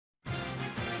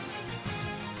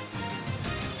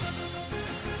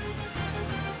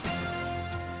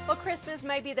Well, Christmas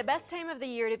may be the best time of the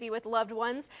year to be with loved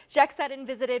ones. Jack Sutton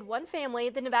visited one family,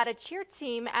 the Nevada cheer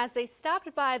team, as they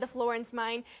stopped by the Florence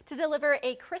mine to deliver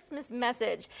a Christmas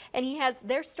message. And he has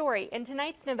their story in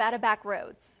tonight's Nevada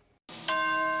Backroads.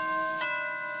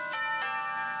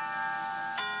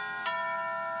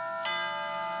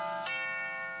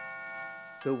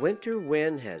 The winter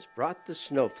wind has brought the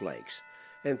snowflakes,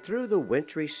 and through the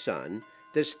wintry sun,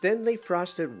 this thinly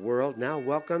frosted world now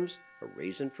welcomes a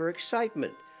reason for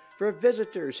excitement, for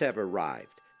visitors have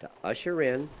arrived to usher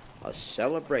in a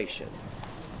celebration.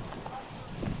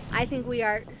 I think we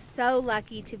are so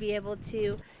lucky to be able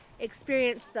to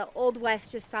experience the Old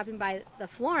West, just stopping by the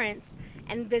Florence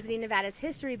and visiting Nevada's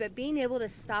history, but being able to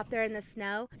stop there in the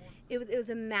snow, it was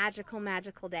a magical,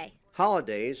 magical day.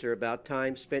 Holidays are about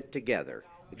time spent together,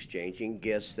 exchanging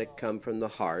gifts that come from the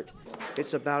heart.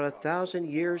 It's about 1,000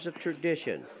 years of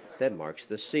tradition that marks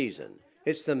the season.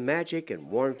 It's the magic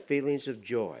and warm feelings of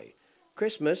joy.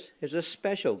 Christmas is a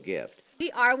special gift.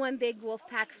 We are one big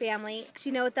Wolfpack family.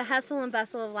 You know, with the hustle and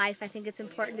bustle of life, I think it's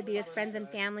important to be with friends and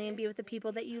family and be with the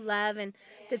people that you love and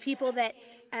the people that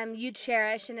you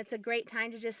cherish. And it's a great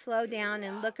time to just slow down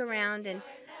and look around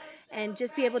and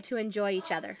just be able to enjoy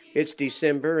each other. It's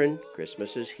December and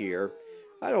Christmas is here.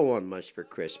 I don't want much for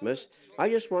Christmas. I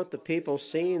just want the people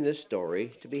seeing this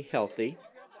story to be healthy,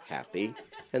 happy,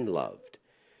 and loved.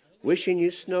 Wishing you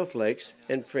snowflakes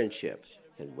and friendship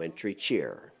and wintry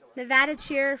cheer. Nevada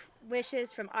cheer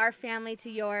wishes from our family to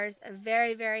yours a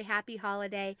very, very happy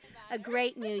holiday, a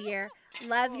great new year.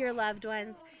 Love your loved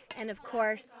ones, and of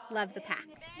course, love the pack.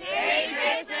 Merry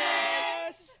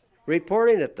Christmas!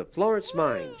 Reporting at the Florence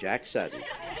Mine, Jack Sutton,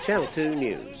 Channel 2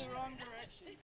 News.